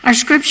Our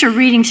scripture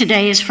reading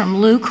today is from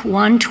Luke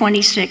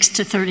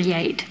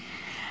 1:26-38.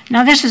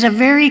 Now, this is a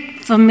very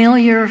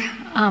familiar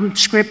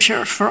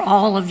scripture for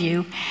all of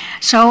you.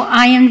 So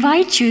I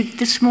invite you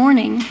this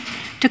morning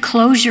to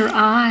close your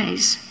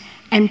eyes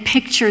and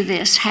picture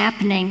this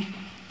happening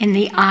in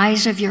the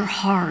eyes of your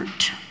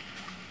heart.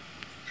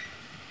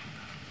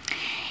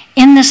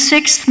 In the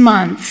 6th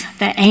month,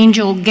 the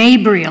angel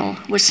Gabriel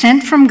was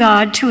sent from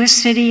God to a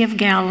city of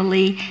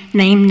Galilee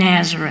named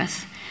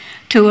Nazareth,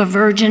 to a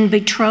virgin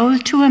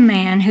betrothed to a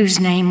man whose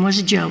name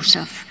was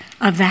Joseph,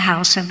 of the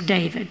house of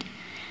David.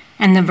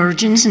 And the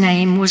virgin's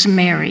name was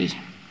Mary.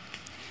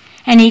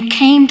 And he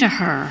came to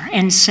her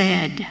and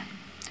said,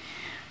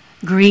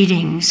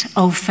 "Greetings,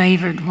 O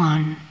favored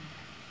one,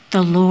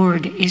 the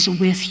Lord is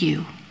with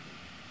you."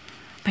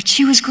 But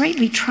she was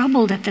greatly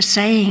troubled at the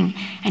saying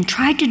and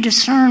tried to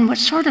discern what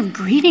sort of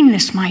greeting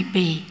this might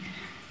be.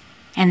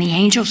 And the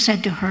angel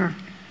said to her,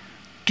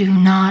 "Do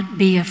not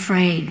be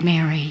afraid,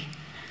 Mary,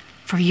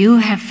 for you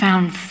have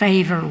found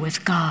favor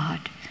with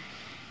God.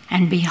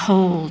 And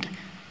behold,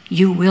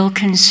 you will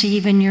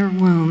conceive in your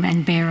womb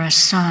and bear a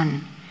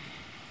son,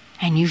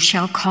 and you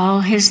shall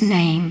call his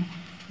name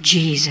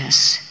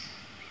Jesus.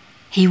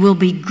 He will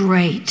be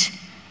great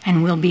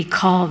and will be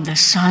called the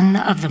Son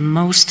of the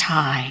Most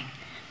High.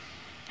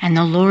 And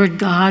the Lord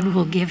God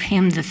will give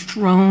him the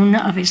throne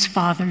of his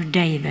father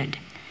David,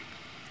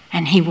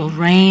 and he will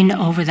reign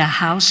over the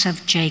house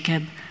of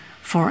Jacob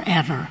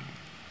forever.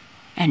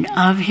 And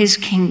of his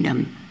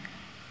kingdom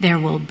there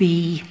will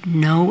be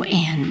no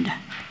end."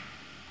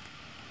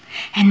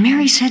 And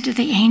Mary said to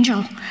the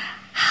angel,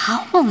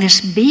 "How will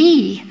this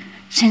be,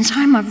 since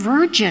I'm a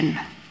virgin?"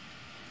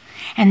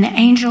 And the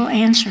angel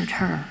answered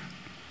her,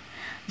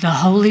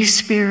 "The Holy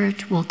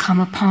Spirit will come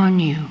upon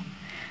you,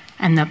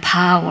 and the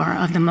power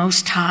of the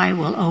Most High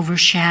will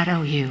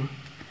overshadow you.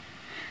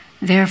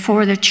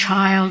 Therefore the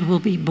child will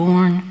be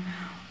born,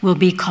 will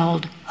be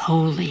called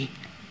Holy,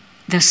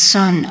 the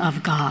Son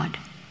of God.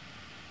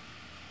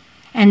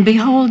 And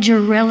behold, your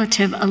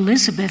relative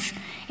Elizabeth,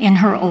 in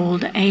her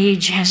old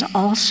age, has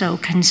also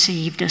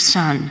conceived a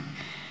son.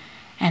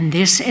 And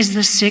this is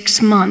the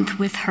 6th month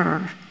with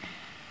her,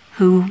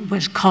 who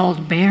was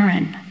called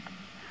barren,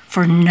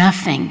 for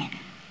nothing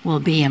will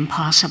be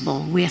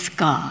impossible with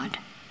God."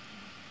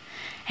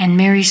 And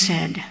Mary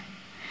said,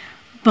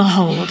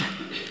 "Behold,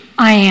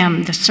 I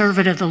am the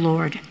servant of the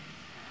Lord.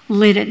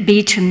 Let it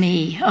be to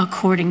me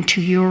according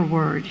to your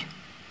word."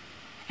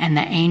 And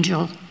the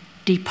angel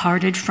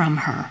departed from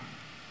her.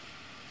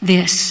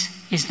 This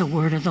is the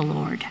word of the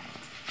Lord.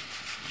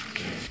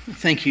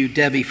 Thank you,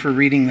 Debbie, for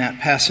reading that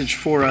passage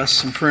for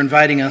us and for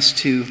inviting us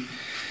to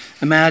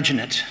imagine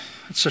it.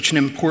 It's such an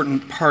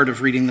important part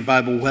of reading the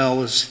Bible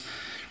well, is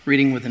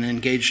reading with an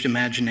engaged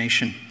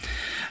imagination.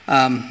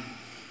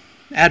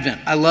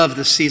 Advent, I love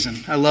this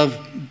season. I love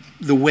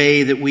the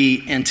way that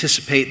we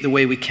anticipate, the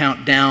way we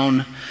count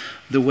down,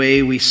 the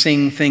way we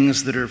sing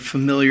things that are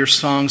familiar,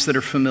 songs that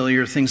are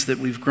familiar, things that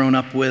we've grown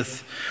up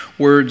with,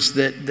 words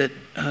that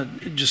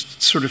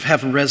just sort of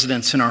have a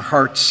residence in our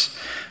hearts,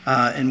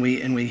 and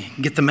we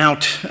get them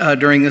out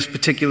during this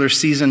particular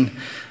season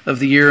of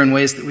the year in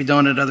ways that we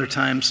don't at other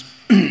times.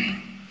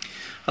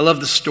 I love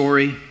the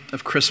story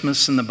of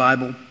Christmas in the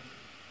Bible,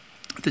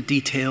 the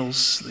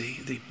details,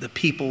 the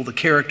people, the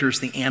characters,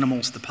 the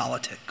animals, the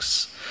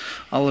politics,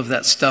 all of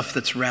that stuff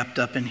that's wrapped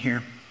up in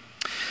here.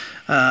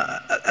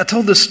 I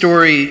told this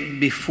story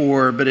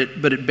before, but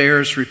it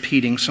bears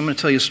repeating. So I'm going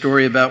to tell you a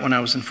story about when I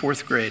was in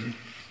 4th grade.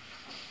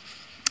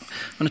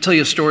 I'm going to tell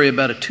you a story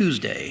about a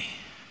Tuesday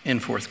in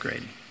 4th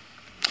grade.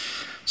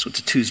 So it's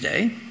a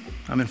Tuesday.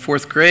 I'm in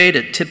 4th grade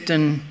in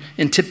Tipton,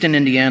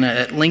 Indiana,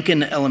 at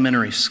Lincoln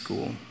Elementary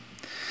School.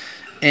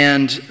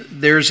 And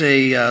there's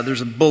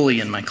a bully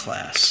in my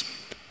class.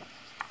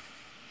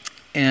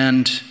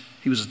 And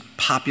he was a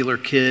popular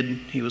kid.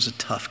 He was a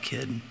tough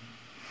kid.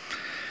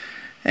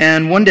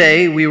 And one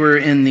day we were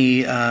in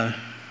the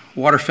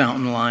water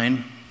fountain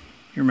line.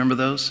 You remember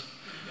those?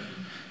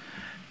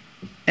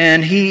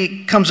 And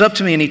he comes up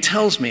to me and he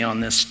tells me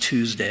on this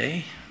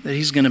Tuesday that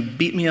he's going to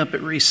beat me up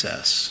at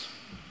recess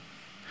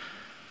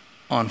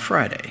on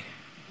Friday.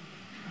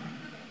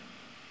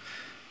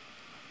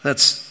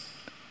 That's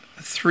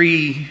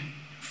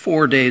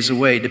 3-4 days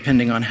away,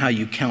 depending on how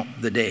you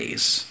count the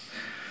days.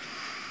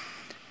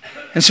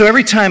 And so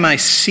every time I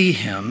see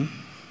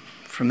him,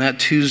 from that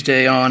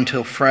Tuesday on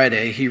till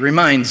Friday, he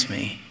reminds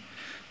me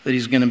that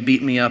he's going to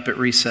beat me up at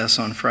recess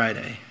on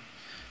Friday.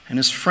 And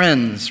his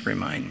friends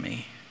remind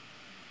me.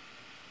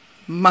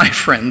 My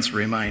friends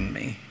remind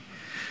me.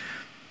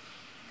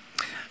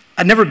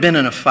 I've never been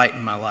in a fight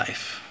in my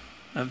life.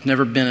 I've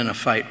never been in a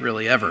fight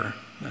really ever.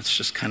 That's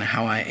just kind of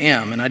how I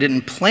am. And I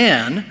didn't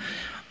plan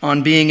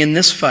on being in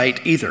this fight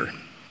either.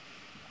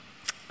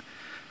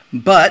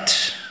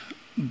 But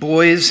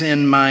boys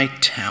in my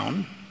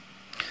town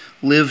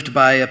lived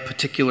by a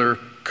particular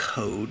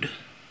code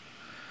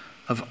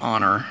of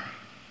honor,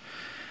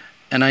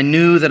 and I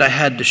knew that I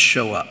had to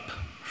show up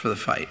for the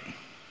fight.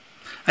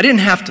 I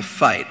didn't have to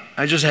fight,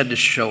 I just had to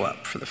show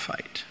up for the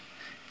fight,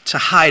 to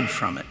hide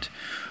from it,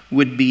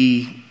 would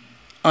be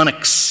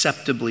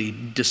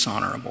unacceptably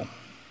dishonorable.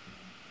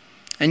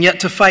 And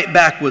yet to fight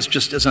back was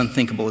just as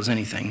unthinkable as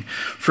anything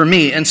for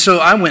me. And so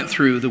I went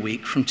through the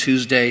week from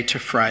Tuesday to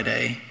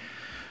Friday,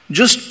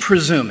 just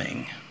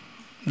presuming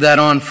that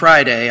on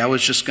Friday I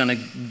was just going to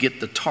get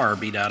the tar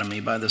beat out of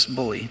me by this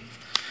bully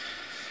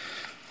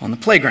on the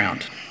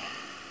playground.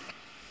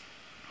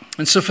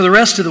 And so for the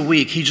rest of the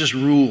week, he just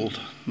ruled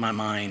my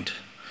mind.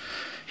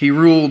 He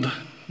ruled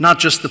not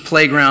just the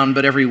playground,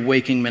 but every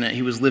waking minute.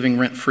 He was living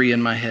rent-free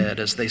in my head,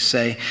 as they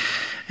say.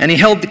 And he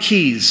held the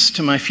keys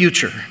to my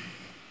future.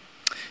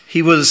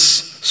 He was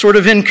sort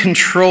of in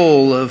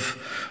control of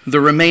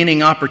the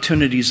remaining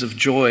opportunities of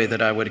joy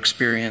that I would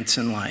experience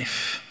in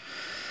life.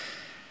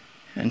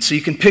 And so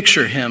you can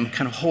picture him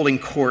kind of holding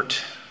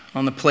court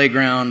on the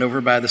playground over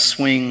by the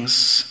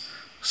swings,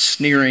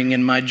 sneering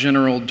in my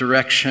general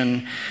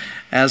direction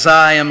as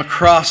I am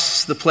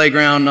across the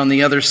playground on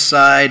the other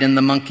side in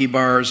the monkey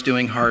bars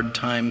doing hard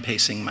time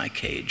pacing my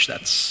cage.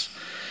 That's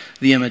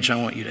the image I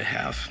want you to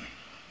have.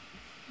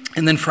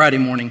 And then Friday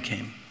morning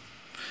came.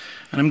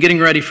 And I'm getting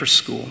ready for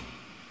school.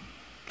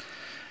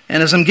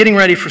 And as I'm getting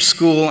ready for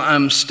school,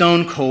 I'm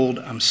stone cold,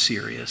 I'm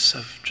serious.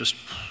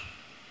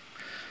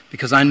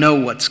 Because I know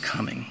what's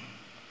coming.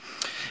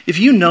 If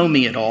you know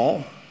me at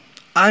all,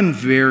 I'm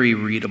very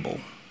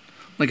readable.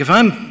 Like if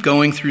I'm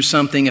going through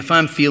something, if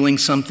I'm feeling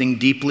something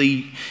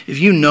deeply, if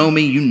you know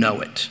me, you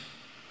know it.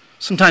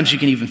 Sometimes you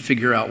can even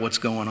figure out what's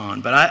going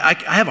on. But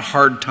I have a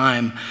hard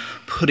time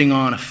putting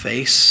on a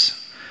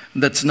face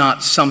that's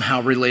not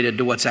somehow related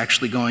to what's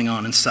actually going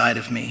on inside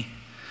of me.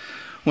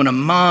 When a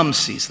mom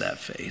sees that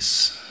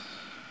face,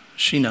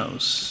 she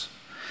knows.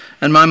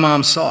 And my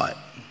mom saw it.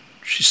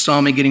 She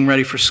saw me getting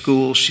ready for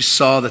school. She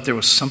saw that there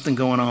was something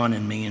going on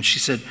in me. And she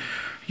said,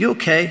 "You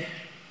okay?"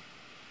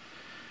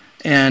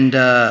 And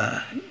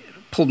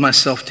pulled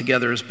myself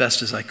together as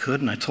best as I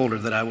could. And I told her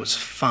that I was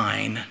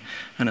fine.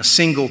 And a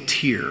single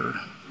tear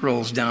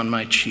rolls down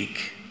my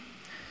cheek.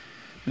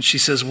 And she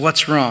says,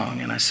 "What's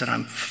wrong?" And I said,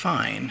 "I'm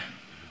fine.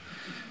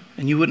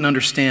 And you wouldn't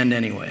understand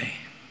anyway."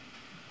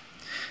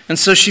 And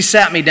so she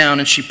sat me down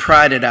and she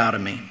pried it out of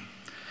me.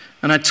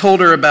 And I told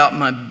her about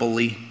my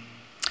bully.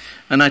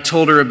 And I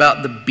told her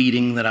about the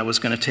beating that I was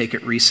going to take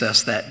at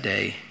recess that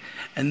day.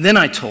 And then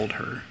I told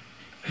her,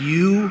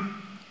 "You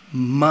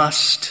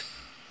must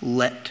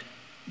let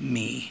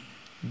me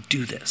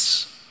do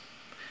this.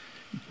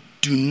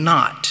 Do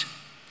not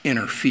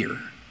interfere."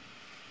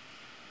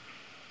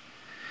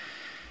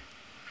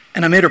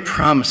 And I made her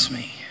promise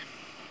me.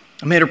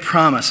 I made her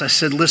promise. I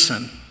said,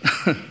 "Listen,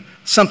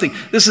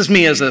 this is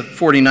me as a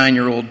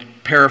 49-year-old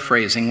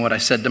paraphrasing what I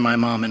said to my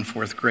mom in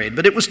fourth grade,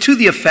 but it was to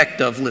the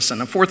effect of,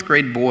 listen, a fourth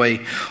grade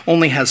boy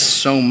only has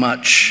so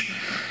much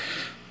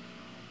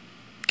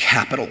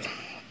capital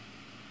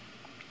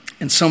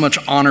and so much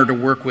honor to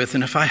work with,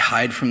 and if I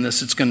hide from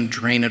this, it's going to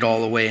drain it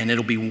all away, and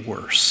it'll be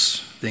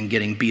worse than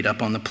getting beat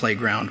up on the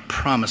playground.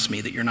 Promise me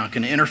that you're not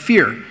going to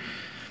interfere."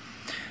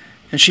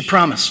 And she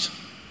promised.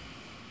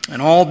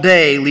 And all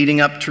day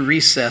leading up to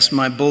recess,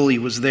 my bully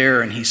was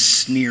there, and he's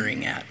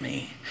sneering at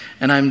me.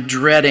 And I'm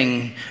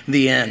dreading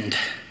the end.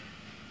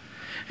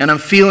 And I'm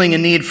feeling a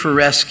need for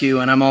rescue,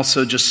 and I'm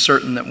also just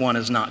certain that one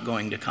is not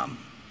going to come.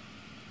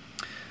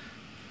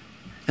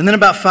 And then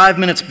about 5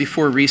 minutes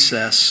before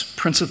recess,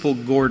 Principal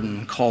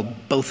Gordon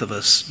called both of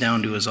us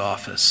down to his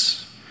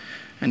office.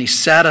 And he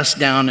sat us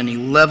down and he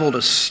leveled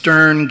a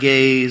stern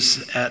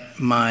gaze at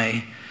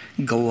my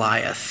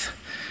Goliath.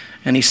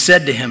 And he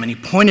said to him, and he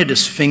pointed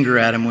his finger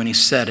at him when he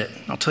said it.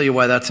 I'll tell you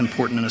why that's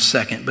important in a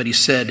second. But he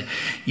said,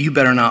 "You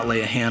better not lay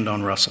a hand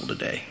on Russell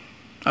today."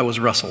 I was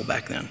Russell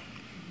back then.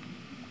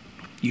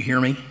 You hear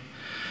me?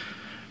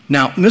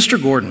 Now, Mr.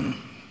 Gordon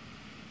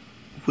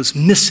was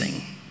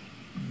missing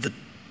the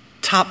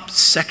top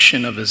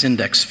section of his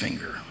index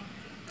finger.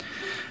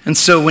 And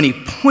so when he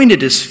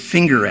pointed his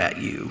finger at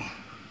you,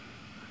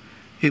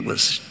 it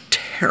was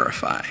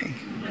terrifying.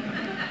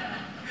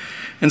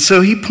 And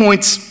so he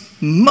points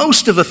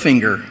most of a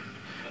finger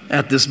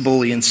at this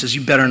bully and says,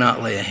 "You better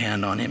not lay a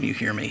hand on him, you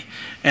hear me?"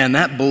 And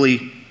that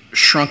bully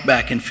shrunk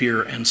back in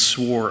fear and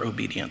swore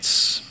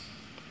obedience.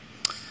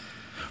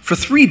 For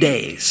 3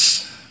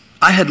 days,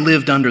 I had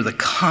lived under the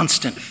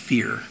constant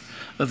fear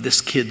of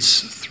this kid's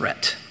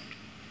threat.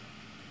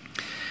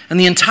 And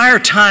the entire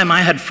time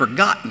I had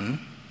forgotten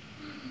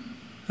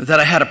that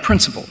I had a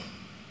principal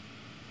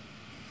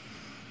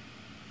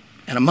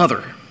and a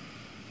mother.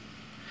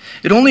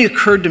 It only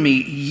occurred to me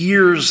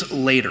years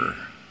later,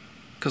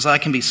 because I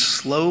can be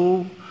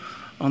slow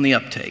on the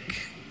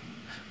uptake,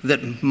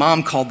 that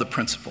mom called the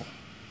principal.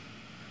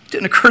 It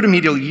didn't occur to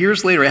me till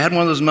years later. I had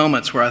one of those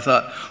moments where I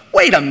thought,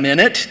 wait a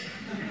minute,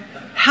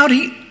 how did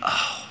he,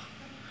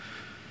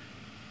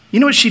 You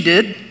know what she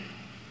did?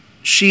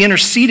 She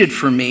interceded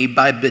for me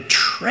by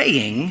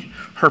betraying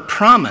her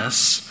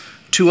promise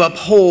to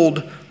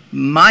uphold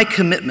my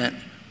commitment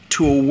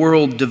to a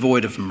world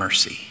devoid of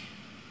mercy.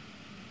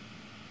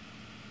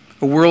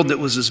 A world that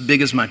was as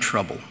big as my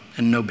trouble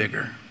and no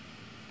bigger,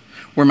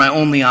 where my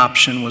only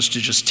option was to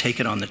just take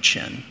it on the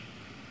chin.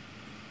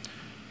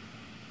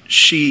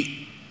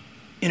 she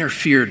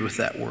interfered with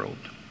that world.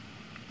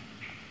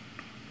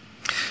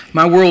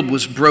 My world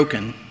was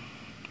broken,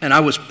 and I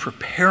was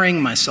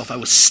preparing myself, I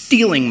was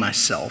steeling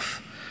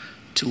myself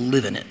to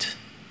live in it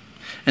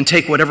and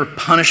take whatever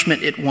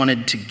punishment it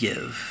wanted to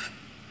give.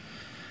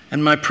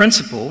 And my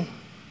principal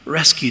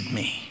rescued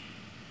me.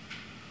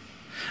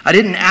 I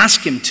didn't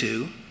ask him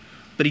to,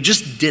 but he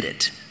just did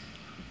it.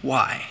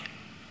 Why?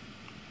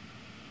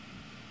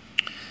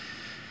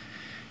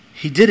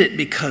 He did it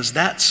because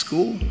that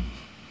school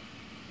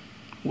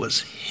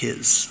was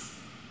his.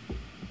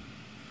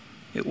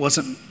 It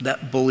wasn't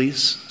that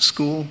bully's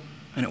school,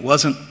 and it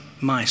wasn't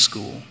my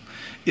school.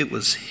 It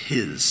was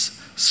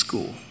his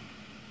school.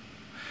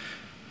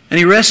 And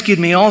he rescued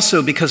me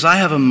also because I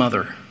have a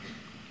mother.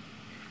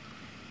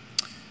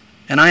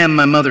 And I am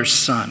my mother's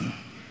son.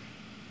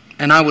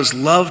 And I was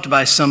loved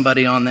by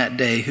somebody on that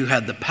day who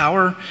had the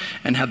power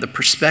and had the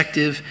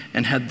perspective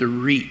and had the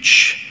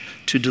reach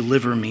to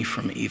deliver me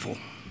from evil.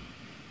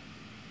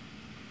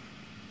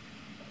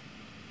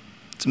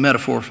 It's a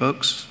metaphor,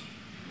 folks.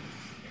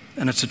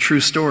 And it's a true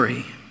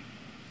story.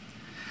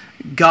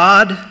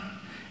 God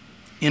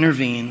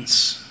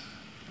intervenes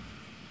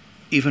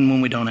even when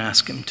we don't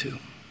ask him to.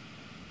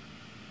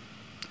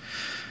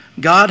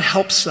 God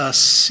helps us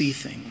see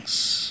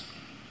things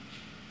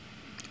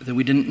that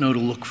we didn't know to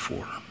look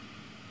for.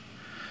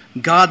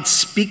 God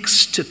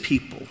speaks to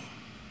people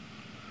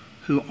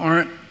who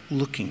aren't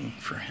looking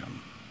for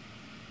him.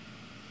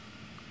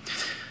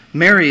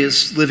 Mary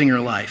is living her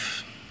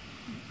life.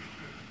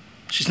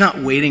 She's not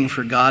waiting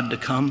for God to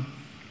come.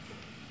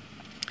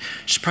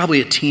 She's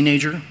probably a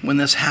teenager when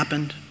this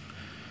happened.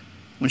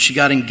 When she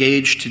got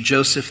engaged to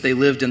Joseph, they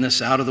lived in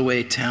this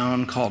out-of-the-way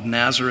town called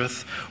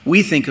Nazareth.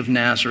 We think of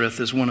Nazareth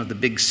as one of the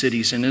big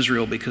cities in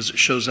Israel because it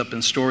shows up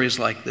in stories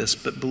like this,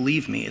 but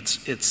believe me,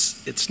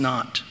 it's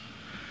not.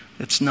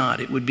 It's not.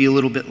 It would be a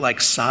little bit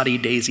like Soddy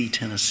Daisy,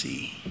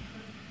 Tennessee,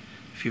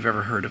 if you've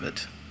ever heard of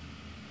it.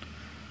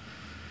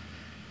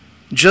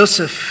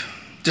 Joseph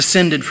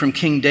descended from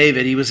King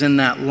David. He was in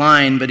that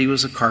line, but he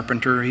was a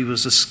carpenter. He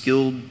was a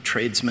skilled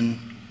tradesman.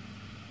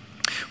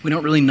 We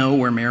don't really know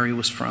where Mary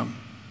was from.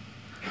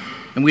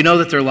 And we know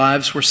that their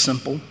lives were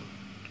simple.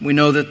 We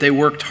know that they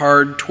worked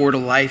hard toward a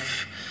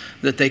life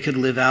that they could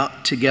live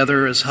out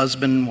together as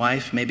husband and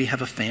wife, maybe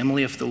have a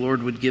family if the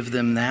Lord would give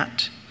them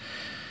that.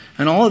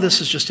 And all of this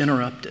is just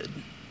interrupted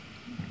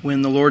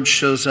when the Lord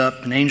shows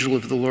up, an angel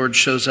of the Lord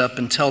shows up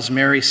and tells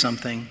Mary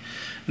something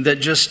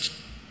that just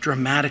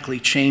dramatically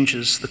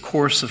changes the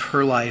course of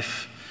her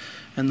life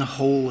and the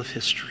whole of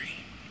history.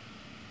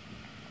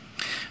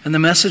 And the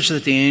message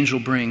that the angel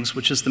brings,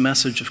 which is the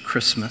message of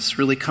Christmas,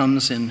 really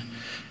comes in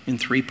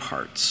three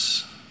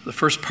parts. The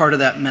first part of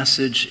that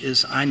message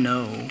is, I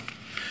know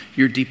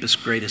your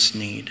deepest, greatest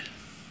need.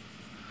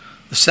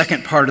 The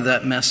second part of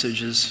that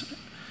message is,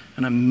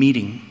 and I'm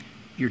meeting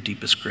your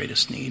deepest,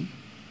 greatest need.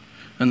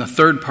 And the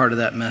third part of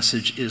that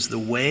message is, the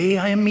way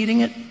I am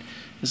meeting it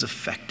is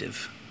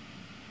effective.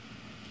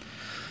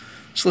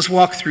 So let's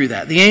walk through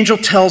that. The angel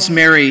tells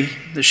Mary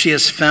that she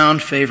has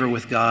found favor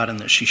with God and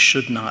that she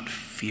should not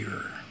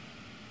fear.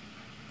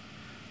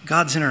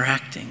 God's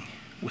interacting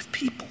with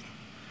people,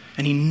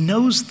 and he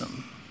knows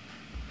them.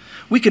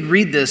 We could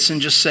read this and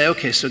just say,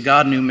 okay, so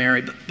God knew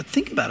Mary, but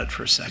think about it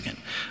for a second.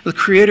 The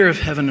creator of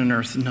heaven and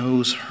earth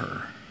knows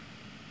her.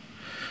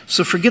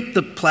 So forget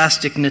the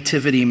plastic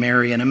nativity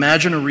Mary and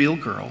imagine a real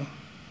girl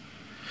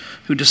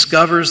who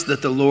discovers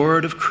that the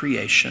Lord of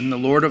creation, the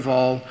Lord of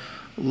all,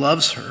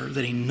 loves her,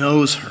 that he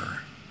knows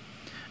her,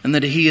 and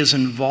that he is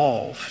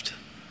involved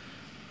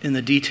in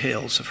the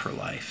details of her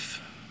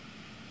life.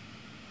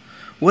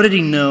 What did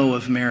he know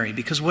of Mary?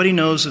 Because what he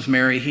knows of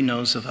Mary, he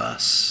knows of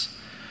us.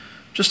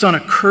 Just on a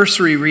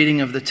cursory reading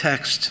of the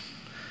text,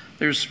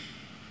 here's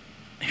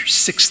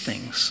 6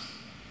 things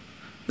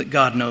that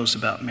God knows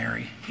about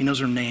Mary. He knows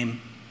her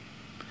name.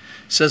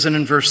 It says it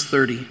in verse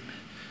 30.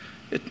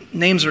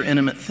 Names are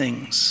intimate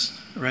things,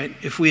 right?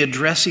 If we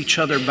address each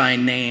other by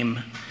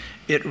name,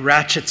 it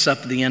ratchets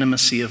up the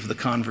intimacy of the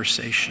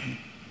conversation.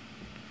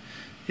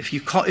 If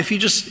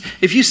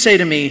you say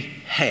to me,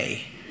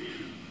 hey,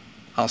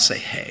 I'll say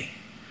hey.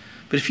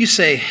 But if you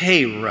say,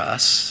 hey,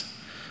 Russ,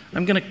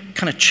 I'm going to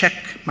kind of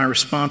check my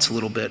response a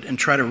little bit and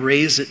try to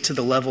raise it to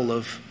the level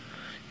of,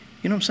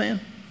 you know what I'm saying?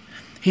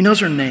 He knows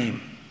her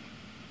name.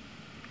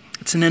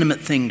 It's an intimate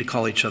thing to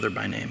call each other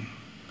by name.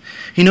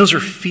 He knows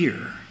her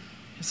fear.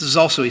 This is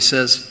also, he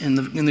says in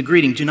the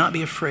greeting, do not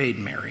be afraid,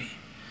 Mary.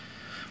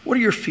 What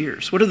are your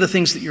fears? What are the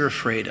things that you're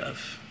afraid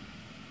of?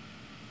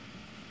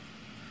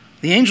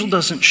 The angel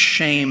doesn't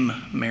shame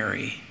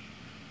Mary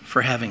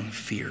for having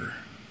fear.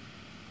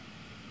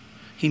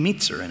 He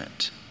meets her in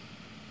it.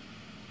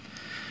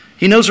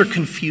 He knows her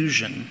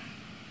confusion.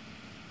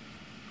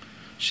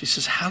 She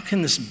says, how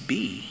can this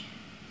be?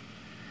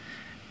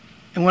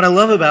 And what I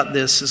love about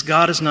this is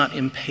God is not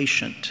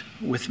impatient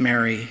with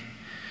Mary,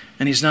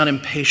 and he's not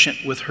impatient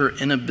with her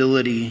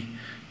inability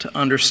to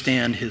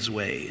understand his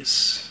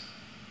ways.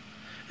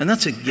 And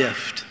that's a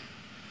gift,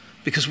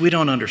 because we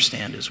don't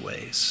understand his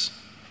ways.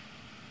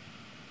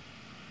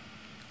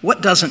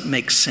 What doesn't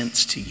make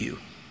sense to you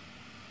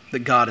that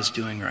God is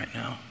doing right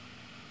now?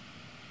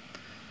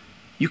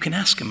 You can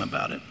ask him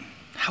about it.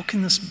 How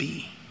can this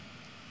be?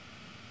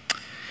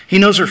 He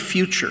knows her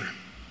future.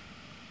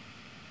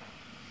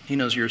 He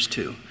knows yours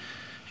too.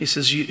 He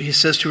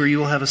says to her, you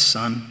will have a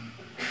son.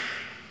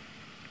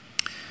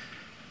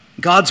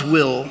 God's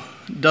will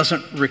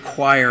doesn't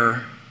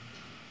require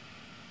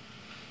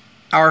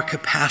our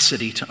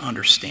capacity to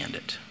understand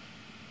it.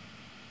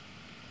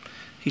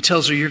 He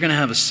tells her, you're going to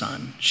have a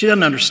son. She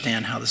doesn't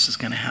understand how this is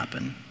going to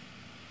happen.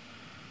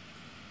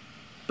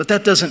 But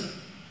that doesn't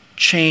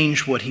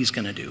change what he's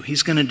going to do.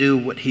 He's going to do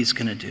what he's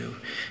going to do.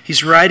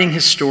 He's writing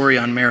his story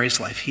on Mary's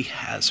life. He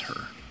has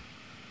her.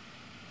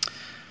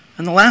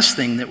 And the last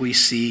thing that we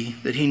see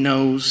that he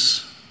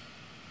knows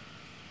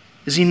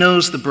is he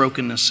knows the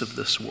brokenness of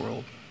this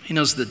world. He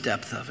knows the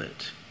depth of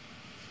it.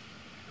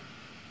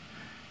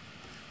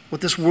 What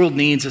this world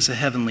needs is a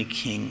heavenly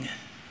king.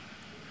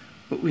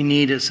 What we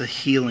need is a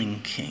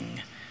healing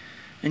king.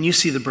 And you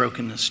see the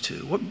brokenness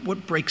too.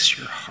 What breaks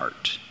your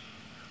heart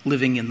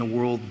living in the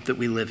world that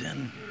we live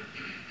in?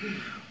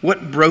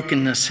 What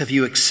brokenness have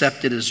you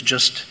accepted as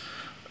just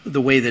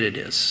the way that it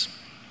is?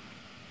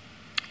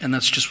 And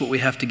that's just what we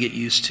have to get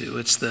used to.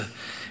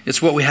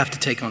 It's what we have to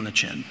take on the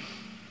chin.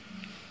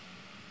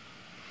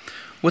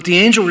 What the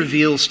angel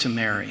reveals to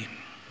Mary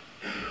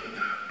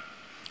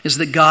is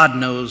that God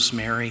knows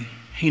Mary.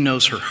 He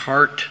knows her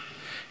heart.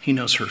 He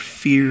knows her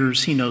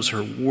fears. He knows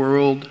her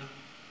world.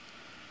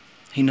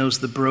 He knows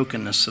the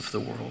brokenness of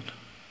the world.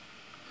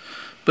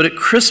 But at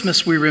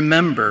Christmas, we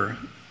remember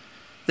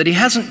that he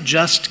hasn't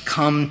just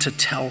come to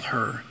tell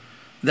her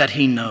that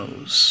he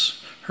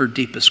knows her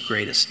deepest,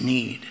 greatest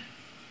need.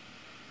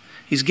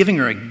 He's giving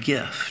her a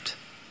gift,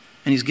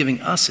 and he's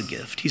giving us a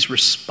gift. He's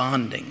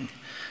responding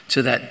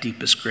to that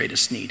deepest,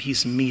 greatest need.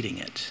 He's meeting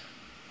it,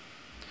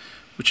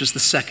 which is the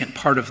second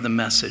part of the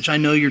message. I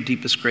know your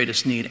deepest,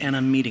 greatest need, and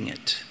I'm meeting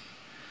it.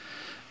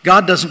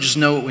 God doesn't just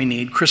know what we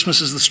need. Christmas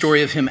is the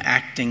story of him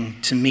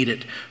acting to meet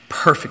it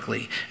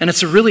perfectly. And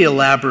it's a really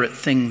elaborate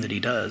thing that he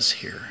does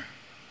here.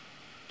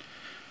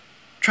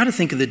 Try to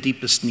think of the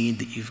deepest need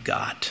that you've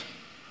got,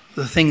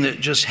 the thing that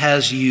just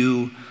has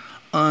you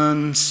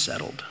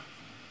unsettled.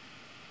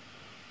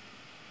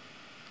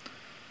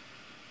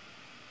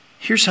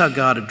 Here's how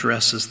God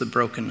addresses the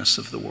brokenness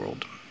of the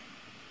world.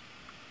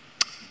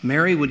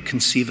 Mary would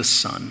conceive a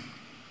son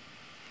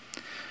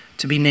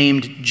to be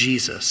named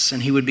Jesus,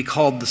 and he would be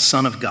called the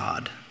Son of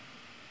God.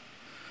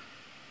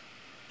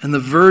 And the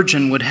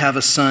virgin would have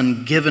a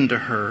son given to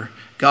her.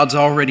 God's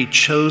already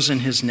chosen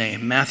his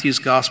name. Matthew's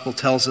gospel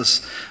tells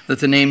us that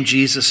the name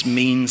Jesus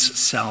means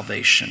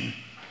salvation.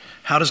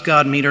 How does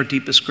God meet our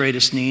deepest,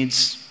 greatest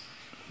needs?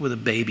 With a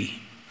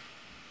baby.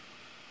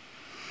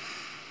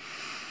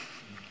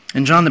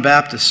 And John the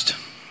Baptist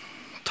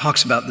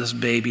talks about this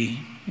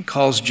baby. He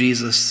calls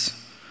Jesus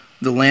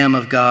the Lamb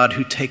of God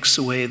who takes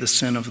away the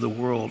sin of the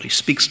world. He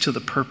speaks to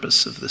the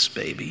purpose of this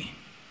baby.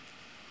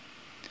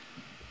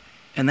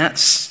 And that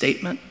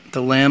statement,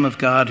 the Lamb of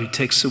God who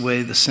takes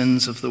away the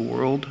sins of the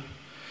world,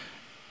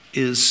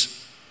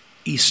 is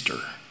Easter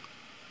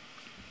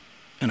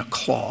in a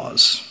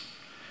clause.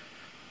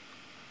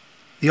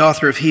 The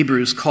author of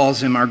Hebrews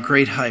calls him our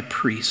great high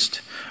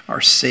priest,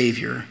 our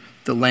Savior,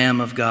 the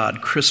Lamb of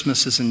God.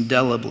 Christmas is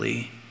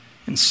inseparably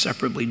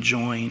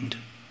joined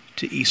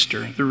to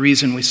Easter. The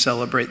reason we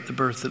celebrate the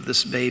birth of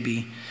this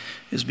baby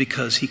is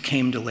because he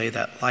came to lay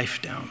that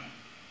life down.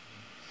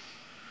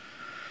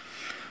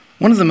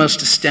 One of the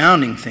most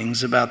astounding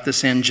things about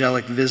this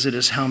angelic visit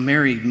is how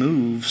Mary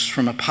moves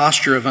from a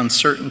posture of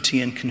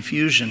uncertainty and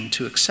confusion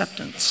to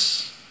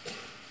acceptance.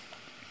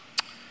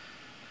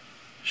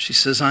 She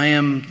says, I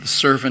am the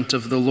servant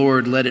of the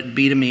Lord. Let it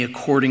be to me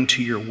according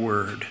to your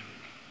word.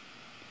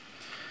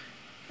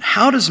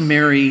 How does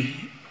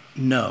Mary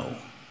know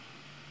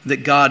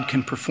that God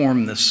can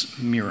perform this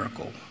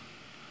miracle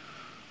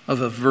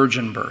of a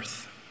virgin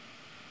birth?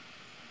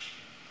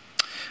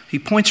 He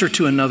points her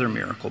to another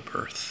miracle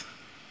birth.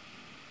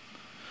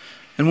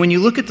 And when you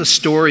look at the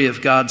story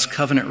of God's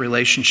covenant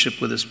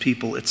relationship with his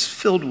people, it's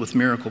filled with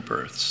miracle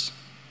births.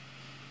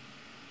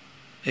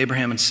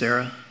 Abraham and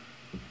Sarah,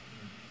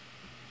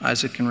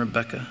 Isaac and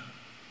Rebekah.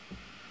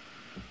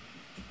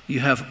 You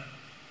have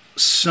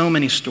so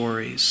many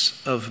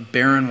stories of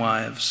barren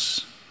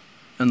wives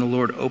and the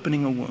Lord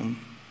opening a womb,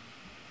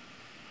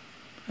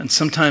 and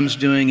sometimes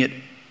doing it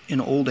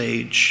in old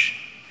age,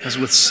 as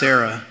with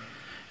Sarah,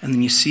 and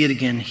then you see it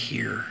again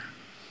here.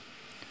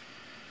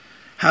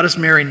 How does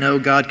Mary know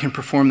God can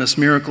perform this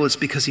miracle? It's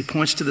because he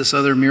points to this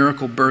other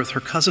miracle birth,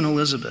 her cousin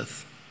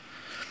Elizabeth,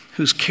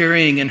 who's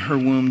carrying in her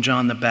womb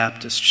John the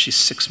Baptist. She's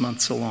 6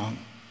 months along.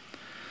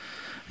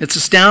 It's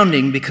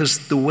astounding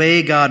because the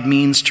way God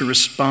means to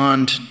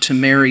respond to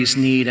Mary's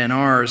need and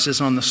ours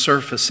is on the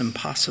surface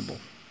impossible.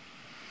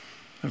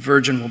 A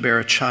virgin will bear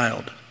a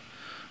child.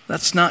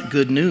 That's not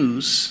good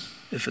news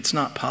if it's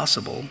not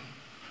possible,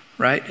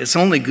 right? It's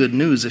only good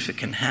news if it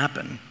can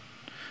happen.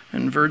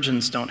 And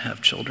virgins don't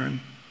have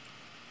children.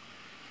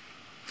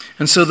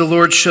 And so the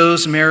Lord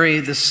shows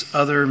Mary this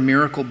other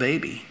miracle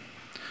baby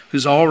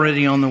who's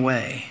already on the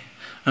way,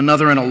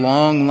 another in a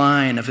long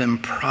line of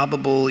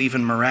improbable,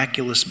 even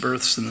miraculous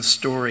births in the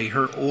story.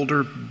 Her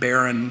older,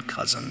 barren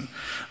cousin,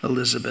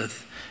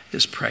 Elizabeth,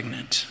 is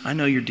pregnant. I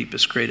know your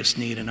deepest, greatest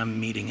need, and I'm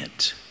meeting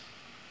it.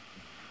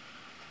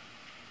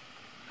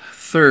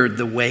 Third,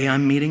 the way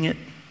I'm meeting it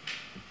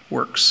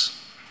works.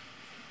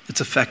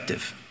 It's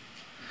effective.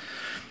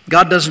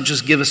 God doesn't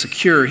just give us a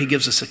cure, he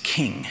gives us a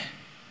king.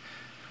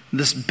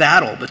 This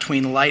battle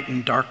between light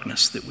and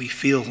darkness that we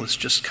feel is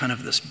just kind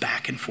of this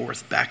back and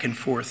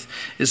forth,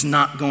 is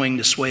not going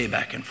to sway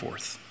back and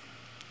forth.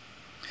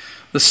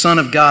 The Son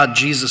of God,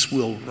 Jesus,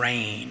 will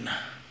reign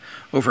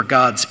over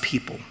God's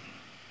people,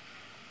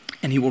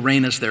 and he will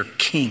reign as their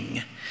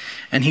king.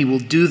 And he will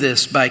do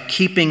this by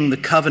keeping the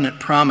covenant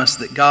promise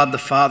that God the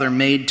Father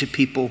made to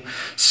people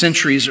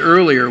centuries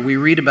earlier. We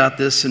read about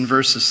this in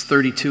verses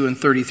 32 and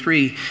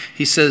 33.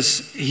 He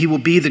says,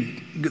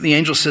 the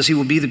angel says, he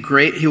will be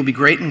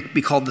great and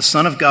be called the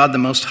Son of God, the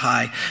Most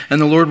High. And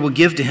the Lord will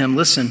give to him,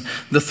 listen,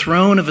 the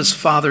throne of his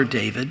father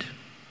David,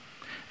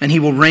 and he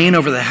will reign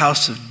over the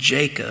house of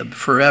Jacob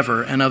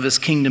forever, and of his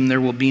kingdom there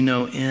will be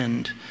no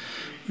end.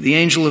 The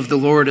angel of the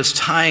Lord is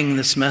tying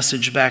this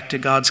message back to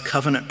God's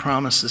covenant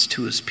promises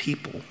to his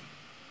people.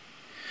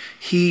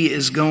 He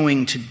is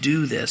going to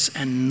do this,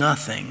 and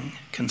nothing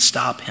can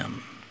stop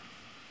him.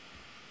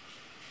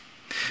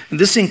 And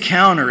this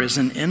encounter is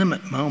an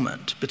intimate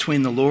moment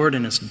between the Lord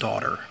and his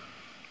daughter,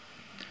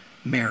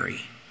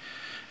 Mary.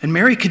 And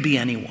Mary could be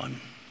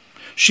anyone.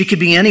 She could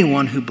be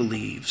anyone who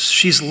believes.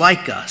 She's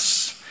like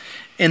us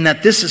in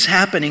that this is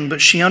happening, but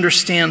she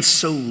understands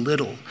so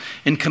little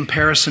in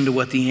comparison to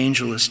what the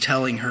angel is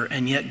telling her,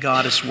 and yet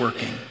God is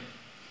working.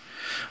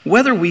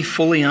 Whether we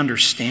fully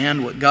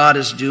understand what God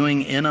is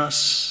doing in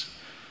us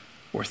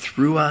or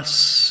through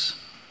us,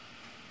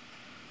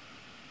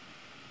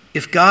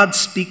 if God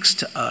speaks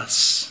to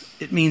us,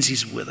 it means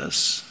he's with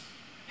us.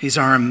 He's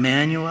our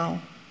Emmanuel.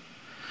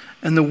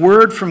 And the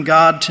word from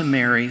God to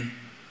Mary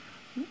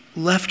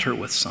left her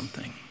with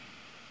something.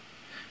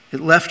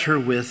 It left her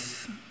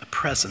with a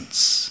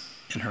presence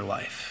in her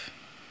life.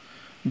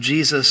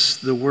 Jesus,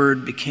 the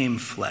Word, became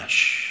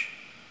flesh.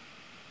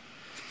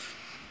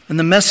 And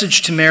the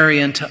message to Mary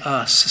and to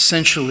us,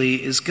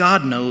 essentially, is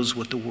God knows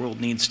what the world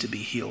needs to be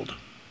healed.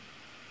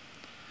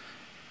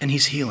 And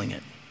he's healing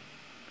it.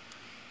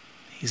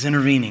 He's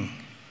intervening.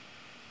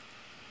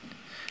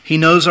 He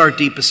knows our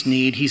deepest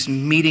need. He's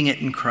meeting it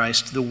in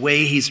Christ. The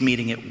way he's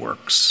meeting it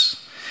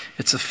works.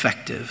 It's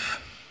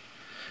effective.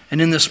 And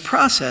in this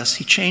process,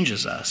 he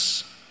changes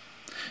us.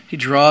 He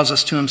draws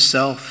us to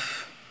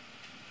himself,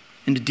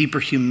 into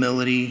deeper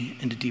humility,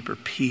 into deeper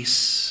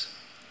peace,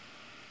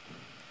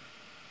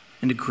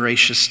 into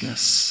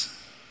graciousness.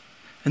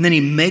 And then he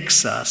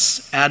makes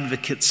us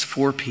advocates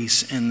for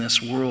peace in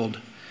this world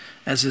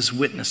as his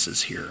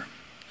witnesses here.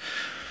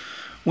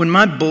 When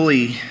my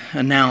bully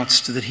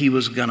announced that he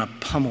was going to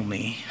pummel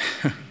me,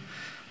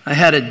 I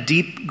had a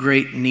deep,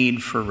 great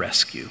need for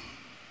rescue.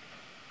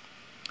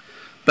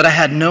 But I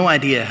had no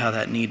idea how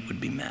that need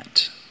would be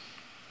met.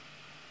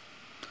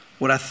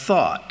 What I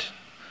thought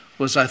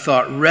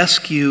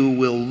rescue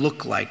will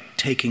look like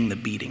taking the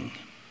beating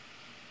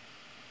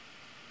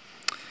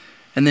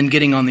and then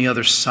getting on the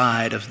other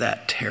side of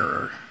that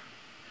terror.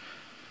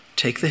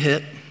 Take the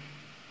hit,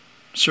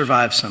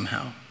 survive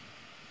somehow,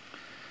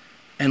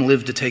 and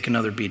live to take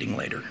another beating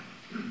later.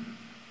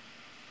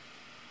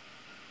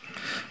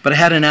 But I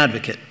had an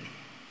advocate.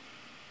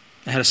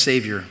 I had a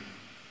Savior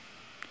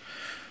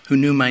who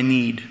knew my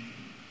need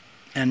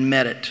and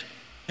met it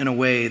in a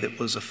way that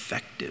was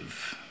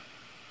effective.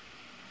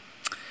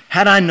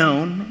 Had I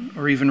known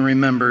or even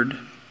remembered,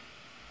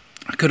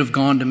 I could have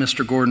gone to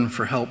Mr. Gordon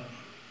for help.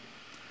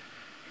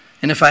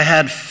 And if I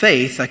had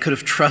faith, I could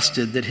have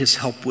trusted that his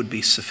help would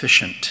be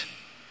sufficient.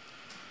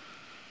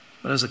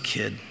 But I was a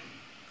kid.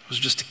 I was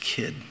just a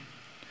kid.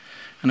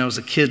 And I was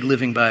a kid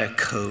living by a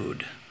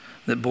code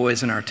that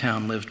boys in our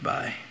town lived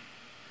by.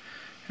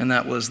 And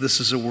that was,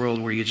 this is a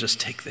world where you just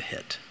take the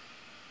hit.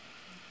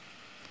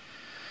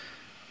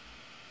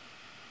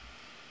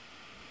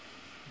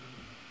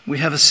 We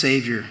have a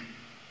Savior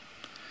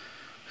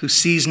who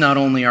sees not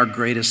only our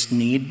greatest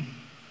need,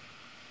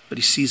 but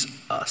he sees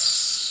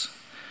us.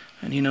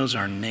 And he knows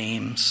our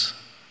names,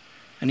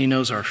 and he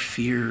knows our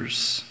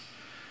fears,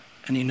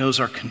 and he knows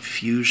our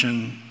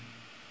confusion,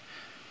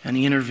 and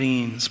he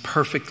intervenes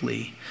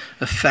perfectly,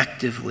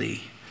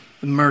 effectively,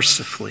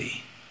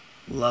 mercifully,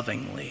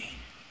 lovingly.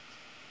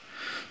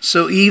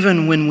 So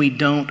even when we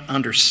don't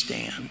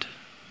understand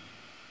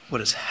what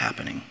is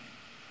happening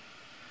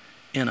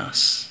in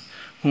us,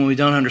 when we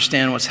don't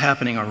understand what's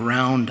happening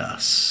around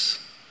us,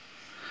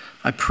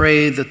 I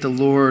pray that the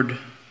Lord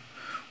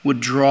would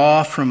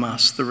draw from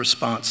us the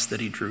response that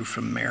he drew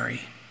from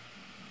Mary.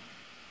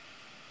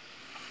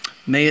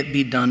 May it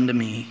be done to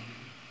me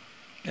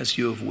as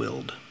you have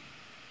willed.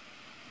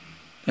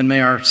 And may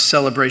our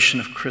celebration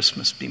of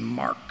Christmas be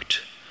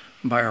marked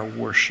by our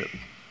worship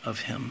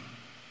of him,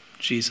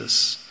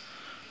 Jesus,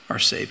 our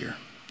Savior.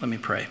 Let me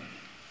pray.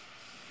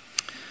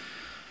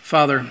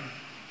 Father,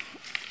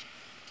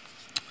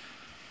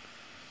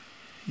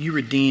 you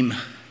redeem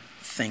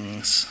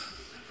things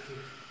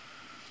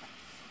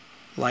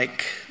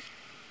like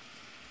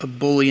a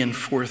bully in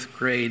fourth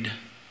grade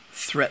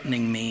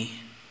threatening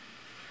me,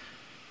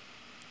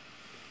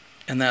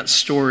 and that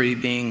story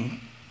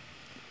being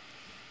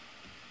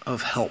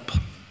of help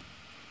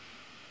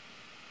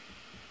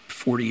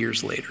 40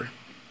 years later.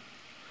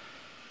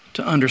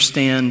 To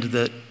understand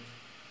that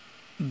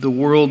the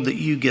world that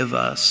you give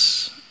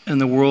us and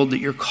the world that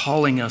you're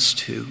calling us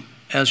to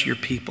as your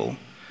people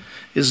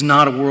is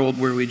not a world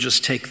where we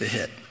just take the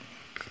hit,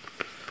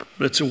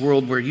 but it's a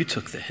world where you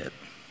took the hit,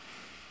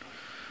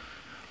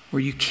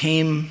 where you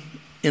came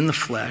in the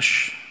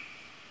flesh,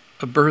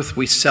 a birth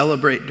we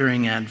celebrate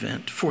during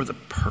Advent for the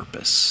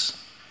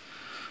purpose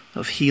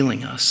of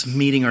healing us,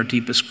 meeting our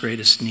deepest,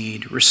 greatest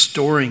need,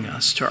 restoring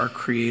us to our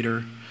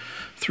Creator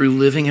through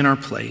living in our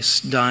place,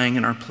 dying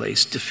in our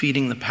place,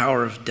 defeating the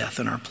power of death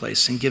in our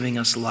place, and giving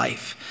us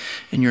life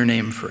in your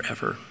name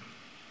forever.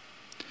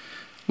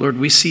 Lord,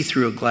 we see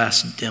through a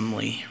glass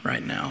dimly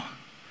right now.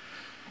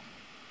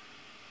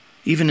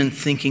 Even in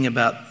thinking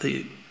about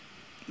the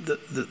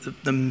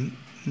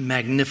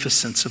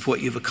magnificence of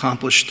what you've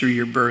accomplished through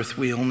your birth,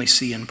 we only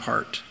see in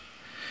part.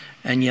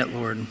 And yet,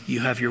 Lord, you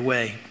have your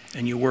way,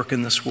 and you work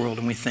in this world,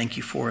 and we thank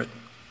you for it.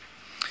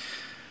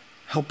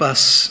 Help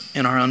us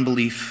in our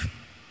unbelief.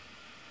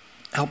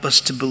 Help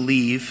us to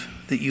believe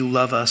that you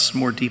love us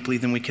more deeply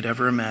than we could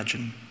ever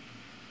imagine.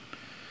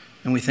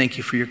 And we thank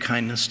you for your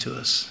kindness to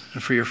us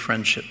and for your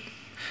friendship.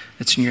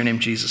 It's in your name,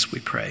 Jesus,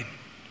 we pray.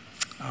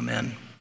 Amen.